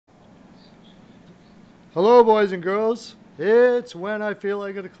Hello, boys and girls. It's when I feel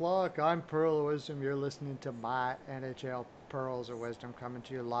like it o'clock. I'm Pearl of Wisdom. You're listening to my NHL Pearls of Wisdom coming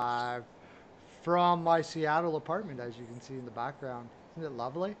to you live from my Seattle apartment, as you can see in the background. Isn't it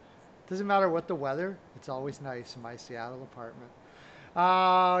lovely? Doesn't matter what the weather, it's always nice in my Seattle apartment.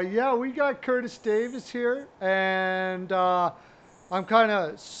 Yeah, we got Curtis Davis here, and I'm kind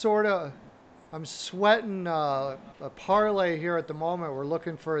of, sort of, I'm sweating a parlay here at the moment. We're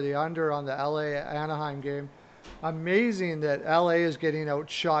looking for the under on the LA Anaheim game. Amazing that LA is getting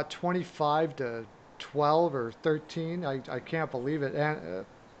outshot 25 to 12 or 13. I can't believe it.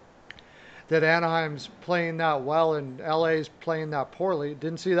 That Anaheim's playing that well and LA's playing that poorly.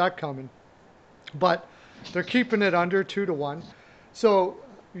 Didn't see that coming. But they're keeping it under 2 to 1. So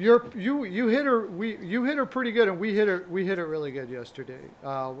you hit her you hit her pretty good, and we hit it really good yesterday.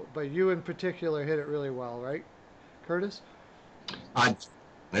 But you in particular hit it really well, right, Curtis? I,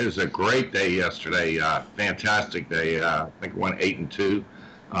 it was a great day yesterday. Fantastic day. I think we went 8-2.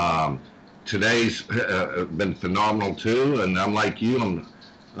 Um, today's been phenomenal too. And I'm like you.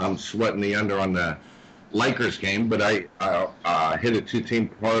 I'm sweating the under on the Lakers game, but I hit a two-team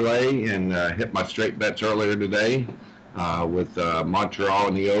parlay and hit my straight bets earlier today with Montreal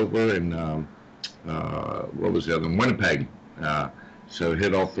in the over and what was the other one? Winnipeg. Uh, so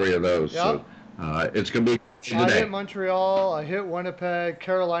hit all three of those. Yep. So it's going to be I hit today. Montreal. I hit Winnipeg.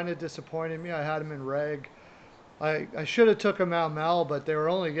 Carolina disappointed me. I had them in reg. I should have took them out Mel, but they were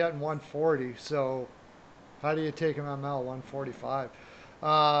only getting 140. So how do you take them out Mel 145?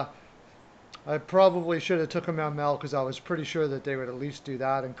 Uh, I probably should have took them out Mel because I was pretty sure that they would at least do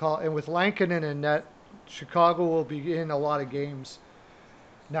that. And with Lankinen in net, Chicago will be in a lot of games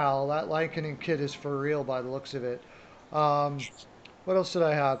now. That Lankinen kid is for real by the looks of it. Um, what else did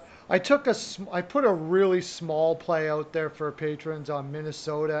I have? I put a really small play out there for patrons on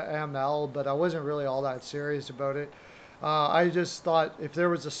Minnesota ML, but I wasn't really all that serious about it. I just thought if there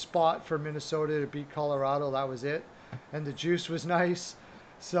was a spot for Minnesota to beat Colorado, that was it, and the juice was nice.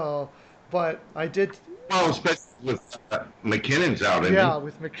 So, but I did, Well, especially with McKinnon's out, isn't he? yeah,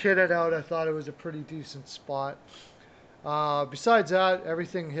 with McKinnon out, I thought it was a pretty decent spot. Besides that,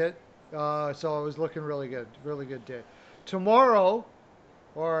 everything hit, so I was looking really good day. Tomorrow,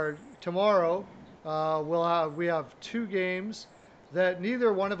 tomorrow, we have two games that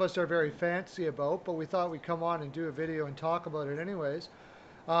neither one of us are very fancy about, but we thought we'd come on and do a video and talk about it anyways.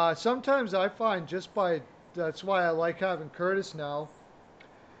 Sometimes I find that's why I like having Curtis now.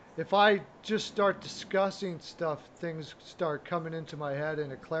 If I just start discussing stuff, things start coming into my head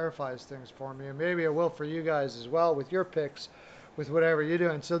and it clarifies things for me. And maybe it will for you guys as well with your picks, with whatever you're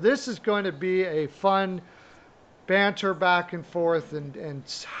doing. So this is going to be a fun banter back and forth and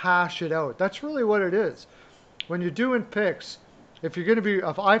hash it out. That's really what it is. When you're doing picks, if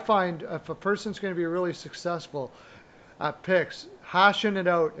I find if a person's going to be really successful at picks, hashing it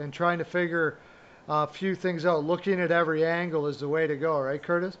out and trying to figure a few things out, looking at every angle is the way to go, right,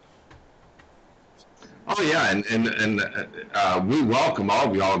 Curtis? Oh yeah, and we welcome all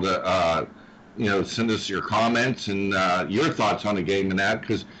of y'all to send us your comments and your thoughts on the game and that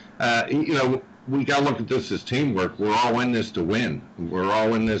because we got to look at this as teamwork. We're all in this to win. We're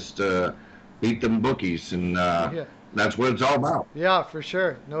all in this to beat them bookies, and Yeah, that's what it's all about. yeah, for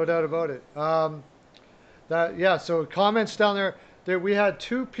sure, no doubt about it. That yeah. So comments down there that we had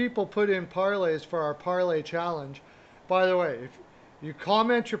two people put in parlays for our parlay challenge. By the way, if you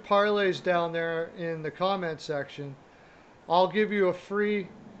comment your parlays down there in the comment section, I'll give you a free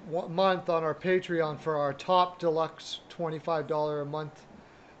month on our Patreon for our top deluxe $25 a month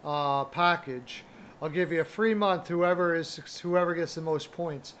package. I'll give you a free month. Whoever gets the most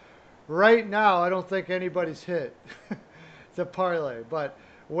points. Right now, I don't think anybody's hit the parlay, but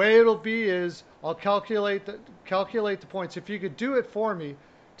way it'll be is I'll calculate the points. If you could do it for me,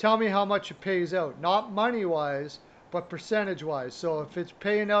 tell me how much it pays out, not money wise, but percentage wise. So if it's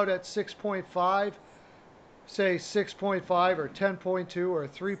paying out at 6.5, say 6.5 or 10.2 or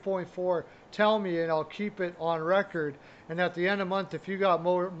 3.4, tell me and I'll keep it on record. And at the end of the month, if you got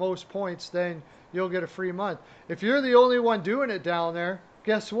most points, then you'll get a free month. If you're the only one doing it down there,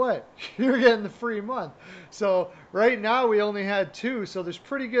 guess what? You're getting the free month. So right now we only had two, so there's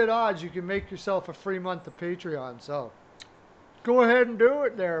pretty good odds you can make yourself a free month of Patreon. So go ahead and do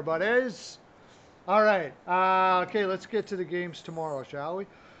it there, buddies. All right. Okay, let's get to the games tomorrow, shall we?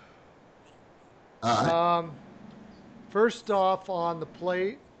 All right. Um, First off on the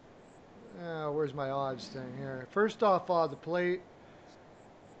plate, where's my odds thing here? First off on the plate,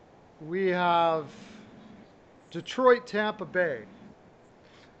 we have Detroit Tampa Bay.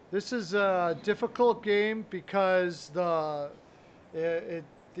 This is a difficult game because it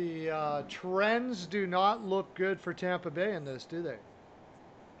the trends do not look good for Tampa Bay in this, do they?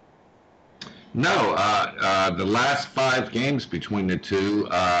 No, the last 5 games between the two,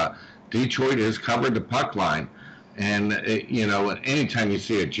 Detroit has covered the puck line. And, anytime you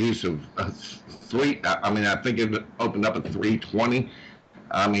see a juice of three, I mean, I think it opened up at 320.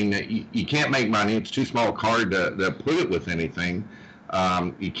 I mean, you can't make money. It's too small a card to put it with anything.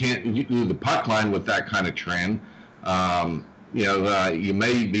 You can't do the puck line with that kind of trend. You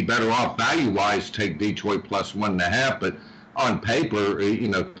may be better off value-wise, take Detroit plus 1.5, but on paper,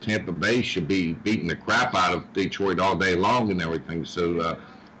 Tampa Bay should be beating the crap out of Detroit all day long and everything. So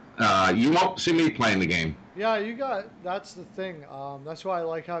you won't see me playing the game. Yeah, that's the thing. That's why I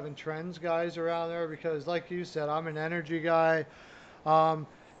like having trends guys around there because, like you said, I'm an energy guy. Um,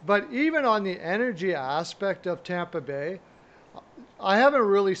 but even on the energy aspect of Tampa Bay, I haven't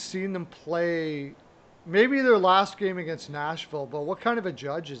really seen them play. Maybe their last game against Nashville, but what kind of a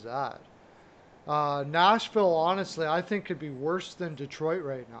judge is that? Nashville, honestly, I think could be worse than Detroit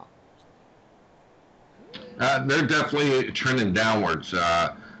right now. They're definitely trending downwards.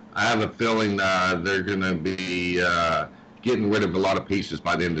 I have a feeling they're going to be getting rid of a lot of pieces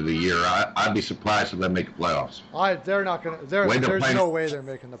by the end of the year. I'd be surprised if they make the playoffs. They're not going to. There's no way they're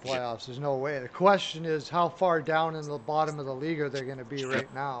making the playoffs. There's no way. The question is how far down in the bottom of the league are they going to be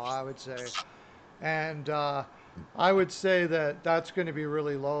right now? I would say, and I would say that that's going to be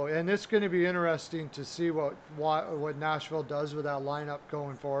really low. And it's going to be interesting to see what Nashville does with that lineup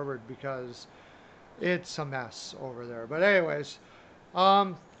going forward because it's a mess over there. But anyways.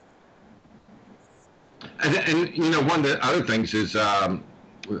 One of the other things is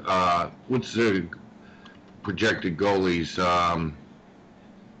what's the projected goalies?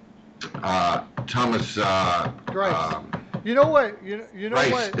 Thomas Grice. You know what? You know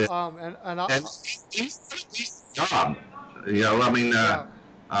Grice, what? And he's job. I mean, yeah.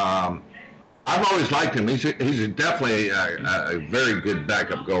 I've always liked him. He's definitely a very good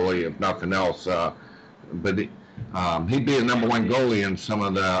backup goalie, if nothing else. But he'd be a number one goalie in some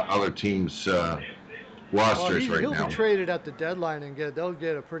of the other teams. Rosters right he'll now. be traded at the deadline and they'll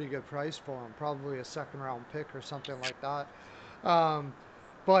get a pretty good price for him, probably a second round pick or something like that.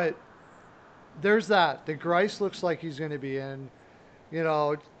 But there's that. The Grice looks like he's going to be in.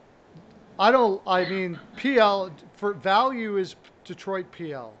 I mean, PL for value is Detroit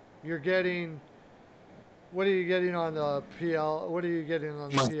PL. You're getting. What are you getting on the PL? What are you getting on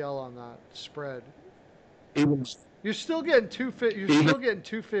the PL on that spread? You're still getting still getting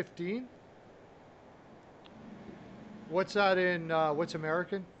 215. What's that in? What's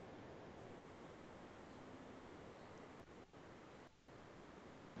American?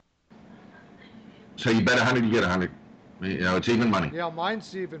 So you bet 100, you get 100. It's even money. Yeah,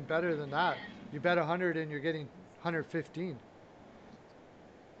 mine's even better than that. You bet 100 and you're getting 115.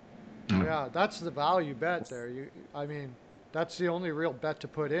 Mm. Yeah, that's the value bet there. I mean, that's the only real bet to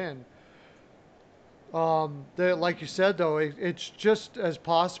put in. Like you said though, it's just as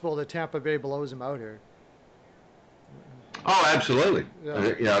possible that Tampa Bay blows them out here. Oh, absolutely.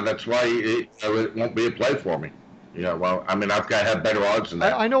 Yeah. That's why it won't be a play for me. Well, I mean, I've got to have better odds than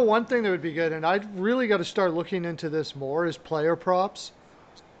that. I know one thing that would be good, and I'd really got to start looking into this more, is player props.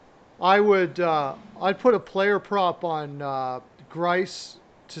 I'd put a player prop on Grice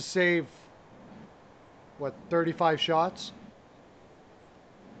to save, 35 shots?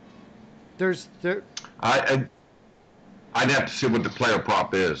 I'd have to see what the player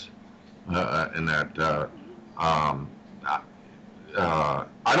prop is in that.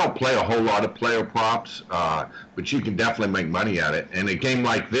 I don't play a whole lot of player props, but you can definitely make money at it. And a game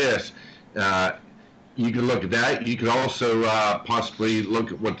like this, you can look at that. You could also possibly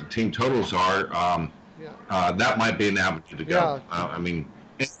look at what the team totals are. That might be an avenue to go. Yeah. I mean,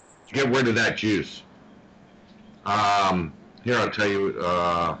 get rid of that juice. Here, I'll tell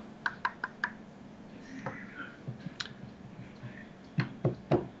you.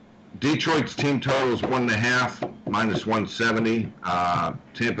 Detroit's team total is 1.5 minus 170.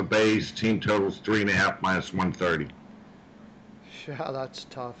 Tampa Bay's team total is 3.5 minus 130. Yeah, that's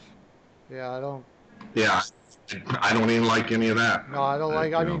tough. Yeah, I don't. Yeah, I don't even like any of that. No, I don't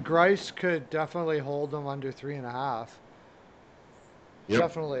like. I mean, Grice could definitely hold them under 3.5. Yep.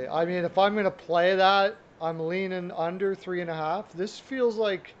 Definitely. I mean, if I'm going to play that, I'm leaning under 3.5. This feels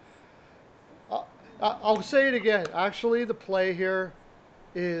like. I'll say it again. Actually, the play here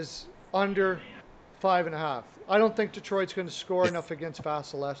is under 5.5. I don't think Detroit's going to score enough against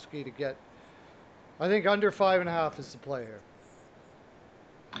Vasilevsky to get. I think under 5.5 is the play here.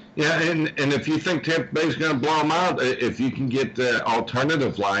 Yeah, and if you think Tampa Bay's going to blow them out, if you can get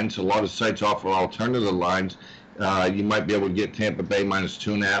alternative lines, a lot of sites offer alternative lines. You might be able to get Tampa Bay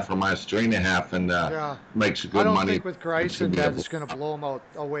 -2.5 or -3.5, and Yeah. makes I good don't money. think with It should Greiss be that able. it's going to blow them out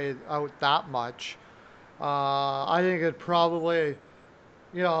that much. I think it probably,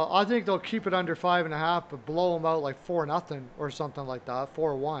 I think they'll keep it under 5.5, but blow them out like 4-0 or something like that,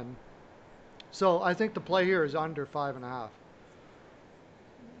 4-1. So I think the play here is under 5.5.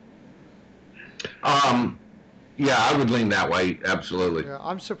 Um, yeah, I would lean that way. Absolutely. Yeah,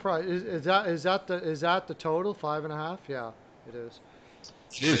 I'm surprised. Is that the total 5.5? Yeah, it is.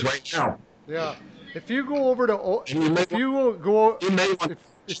 It is right now. Yeah, if you go over to And you may if you go you may want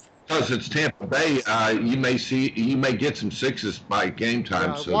if because it's Tampa Bay. You may get some sixes by game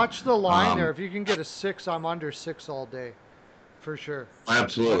time. yeah, So, watch the line there. um, If you can get a 6, I'm under 6 all day, for sure.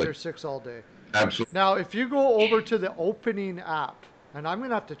 absolutely, Under 6 all day. absolutely. Now, if you go over to the opening app, and I'm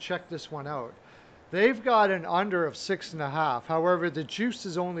gonna have to check this one out. They've got an under of 6.5. However, the juice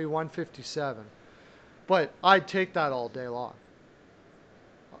is only 157. But I'd take that all day long.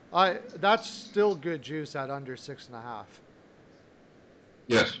 That's still good juice at under 6.5.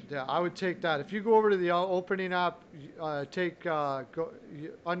 Yes. Yeah, I would take that. If you go over to the opening app, take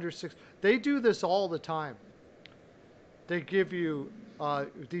under 6. They do this all the time. They give you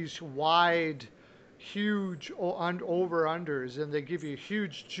these wide, huge over unders, and they give you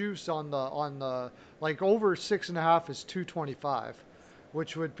huge juice on the like over 6.5 is 225,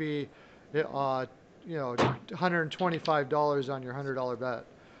 which would be, $125 on your $100 bet.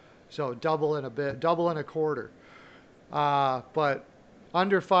 So double in a bit, double in a quarter. But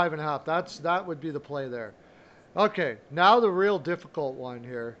under 5.5, that would be the play there. Okay, now the real difficult one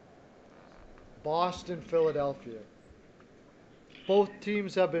here: Boston, Philadelphia. Both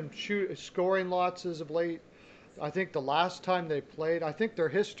teams have been scoring lots as of late. I think the last time they played, I think their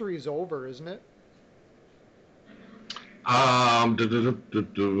history's over, isn't it? Du- du- du- du-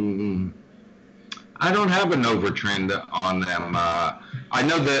 du. I don't have an overtrend on them. I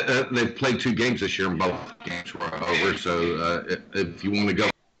know that they've played 2 games this year, and both games were over. So if you want to go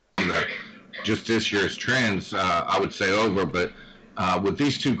on just this year's trends, I would say over. But with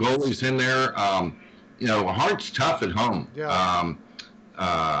these 2 goalies in there, Hart's tough at home. Yeah.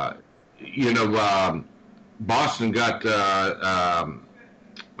 Uh, you know, Boston got uh,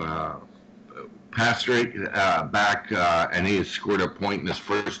 Pastrick back, and he has scored a point in his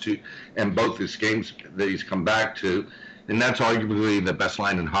first 2 and both his games that he's come back to, and that's arguably the best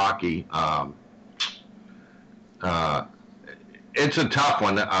line in hockey. Uh, it's a tough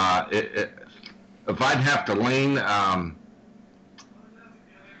one. If I'd have to lean, I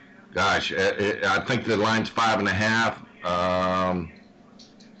think the line's 5.5.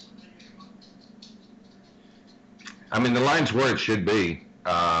 I mean, the line's where it should be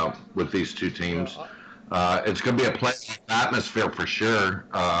with these 2 teams. Yeah. It's going to be a playoff atmosphere for sure.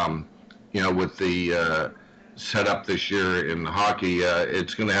 With the setup this year in hockey,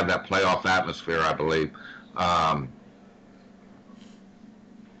 it's going to have that playoff atmosphere, I believe.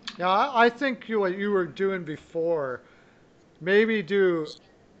 Yeah, I think what you were doing before, maybe do.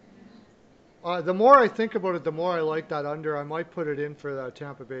 The more I think about it, the more I like that under. I might put it in for that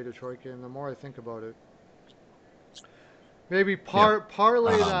Tampa Bay Detroit game. The more I think about it, maybe Yeah.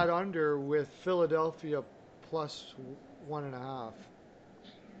 parlay Um, that under with Philadelphia plus 1.5.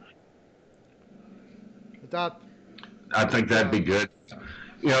 That I think that'd yeah. be good.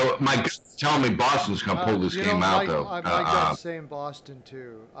 My gut's telling me Boston's going to pull this game out, though. My gut's saying Boston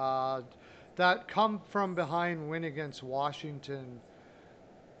too. That come from behind win against Washington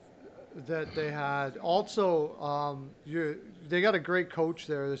that they had. Also, they got a great coach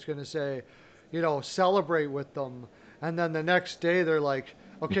there that's going to say, celebrate with them, and then the next day they're like,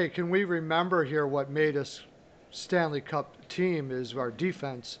 okay, can we remember here what made us Stanley Cup team is our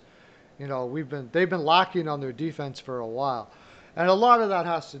defense. They've been lacking on their defense for a while, and a lot of that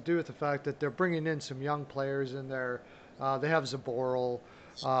has to do with the fact that they're bringing in some young players in there. They have Zaboral,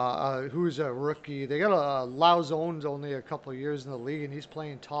 who's a rookie. They got Lauzone's only a couple of years in the league, and he's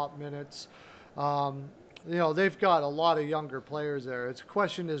playing top minutes. They've got a lot of younger players there. It's a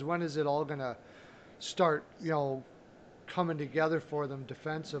question is when is it all gonna start? Coming together for them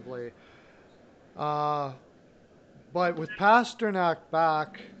defensively. Uh, but with Pasternak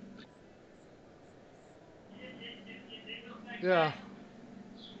back, yeah,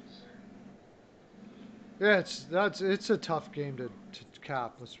 yeah, it's a tough game to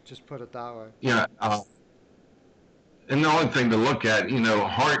cap. Let's just put it that way. Yeah. And the only thing to look at,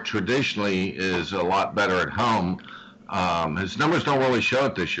 Hart traditionally is a lot better at home. His numbers don't really show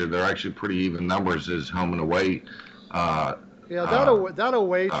it this year. They're actually pretty even numbers as home and away. Uh, Yeah, uh, that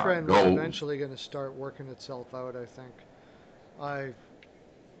away trend was Goals. eventually going to start working itself out. I think. I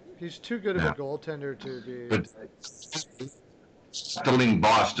He's too good of a Yeah. goaltender to be. But to lean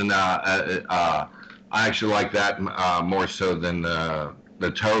Boston, I actually like that more so than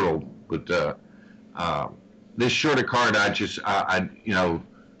the total. But uh, this shorter card, I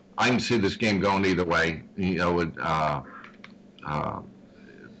can see this game going either way. Uh,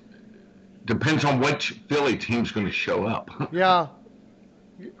 depends on which Philly team's going to show up. Yeah,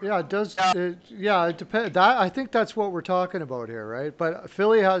 yeah, it does. Yeah, it depends. That I think that's what we're talking about here, right? But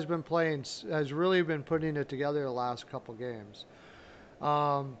Philly has been playing, has really been putting it together the last couple games.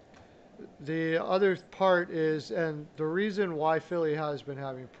 Um, the other part is, and the reason why Philly has been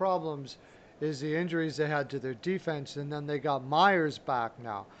having problems is the injuries they had to their defense, and then they got Myers back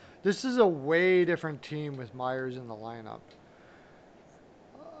now. This is a way different team with Myers in the lineup.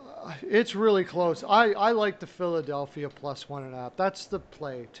 It's really close. I like the Philadelphia plus 1.5. That's the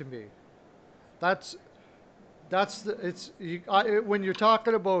play to me. That's that's the it's when you're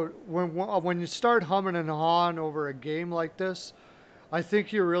talking about when you start humming and hawing over a game like this, I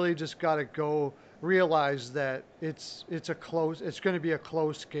think you really just got to go realize that it's going to be a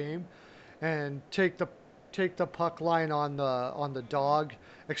close game, and take the puck line on the dog,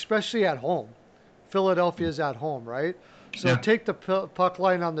 especially at home. Philadelphia's at home, right? So Yeah. take the puck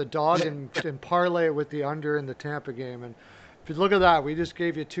line on the dog and parlay it with the under in the Tampa game. And if you look at that, we just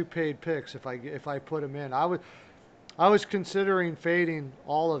gave you two paid picks. If I put them in, I was considering fading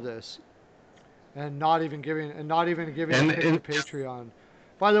all of this and not even giving a pick to And Patreon.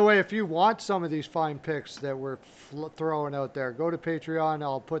 By the way, if you want some of these fine picks that we're throwing out there, go to Patreon.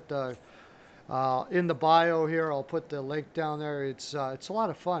 I'll put the in the bio here. I'll put the link down there. It's a lot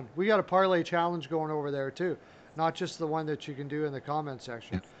of fun. We got a parlay challenge going over there too, not just the one that you can do in the comment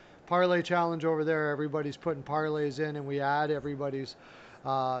section. Parlay challenge over there. Everybody's putting parlays in, and we add everybody's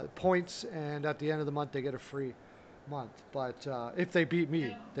points, and at the end of the month they get a free month. But if they beat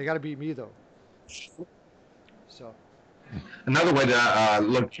me, they got to beat me though. So another way to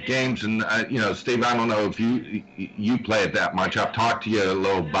look at games, and Steve, I don't know if you play it that much. I've talked to you a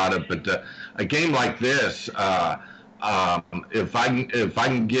little about it, but a game like this, if I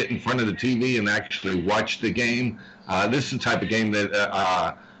can get in front of the TV and actually watch the game, this is the type of game that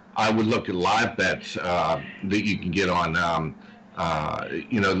I would look at live bets that you can get on.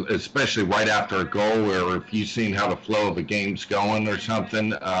 Especially right after a goal, or if you've seen how the flow of a game's going or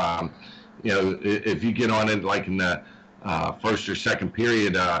something. If you get on it like in the first or second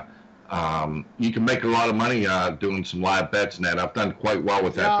period, you can make a lot of money doing some live bets and that. I've done quite well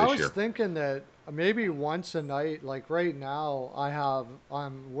with yeah, that I this was year. thinking that maybe once a night, like right now,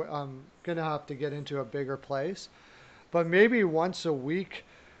 I'm gonna have to get into a bigger place, but maybe once a week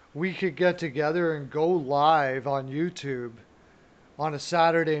we could get together and go live on YouTube on a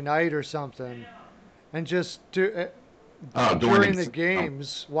Saturday night or something, and just do During during the the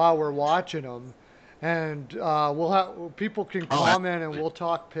games while we're watching them, and we'll have people can oh, comment and we'll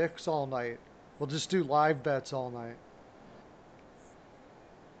talk picks all night. We'll just do live bets all night.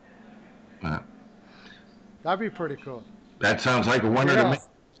 uh, That'd be pretty cool. that sounds like a winner to me.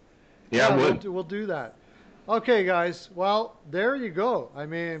 Yeah, Yeah, yeah, it we'll would. do, we'll do that. Okay, guys. Well, there you go. I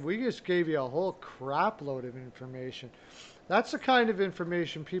mean, we just gave you a whole crap load of information. That's the kind of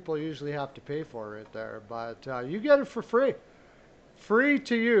information people usually have to pay for right there, but you get it for free. Free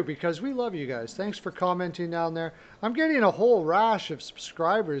to you because we love you guys. Thanks for commenting down there. I'm getting a whole rash of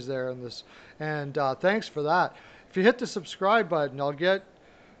subscribers there in this, and thanks for that. If you hit the subscribe button, I'll get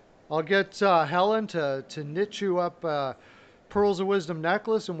Helen to knit you up Pearls of Wisdom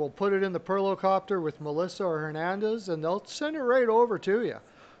necklace, and we'll put it in the Perlocopter with Melissa or Hernandez, and they'll send it right over to you.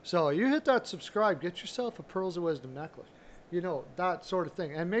 So you hit that subscribe, get yourself a Pearls of Wisdom necklace. That sort of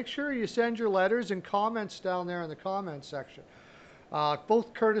thing. And make sure you send your letters and comments down there in the comments section.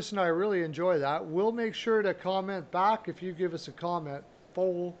 Both Curtis and I really enjoy that. We'll make sure to comment back if you give us a comment.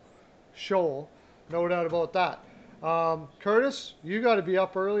 Full show. No doubt about that. Curtis, you got to be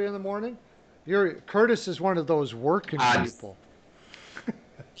up early in the morning. Curtis is one of those working Uh, people.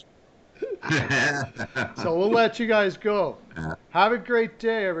 So we'll let you guys go. Have a great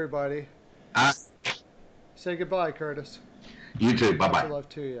day, everybody. uh, Say goodbye, Curtis. you too. Bye Lots of bye. love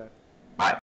to you. Bye.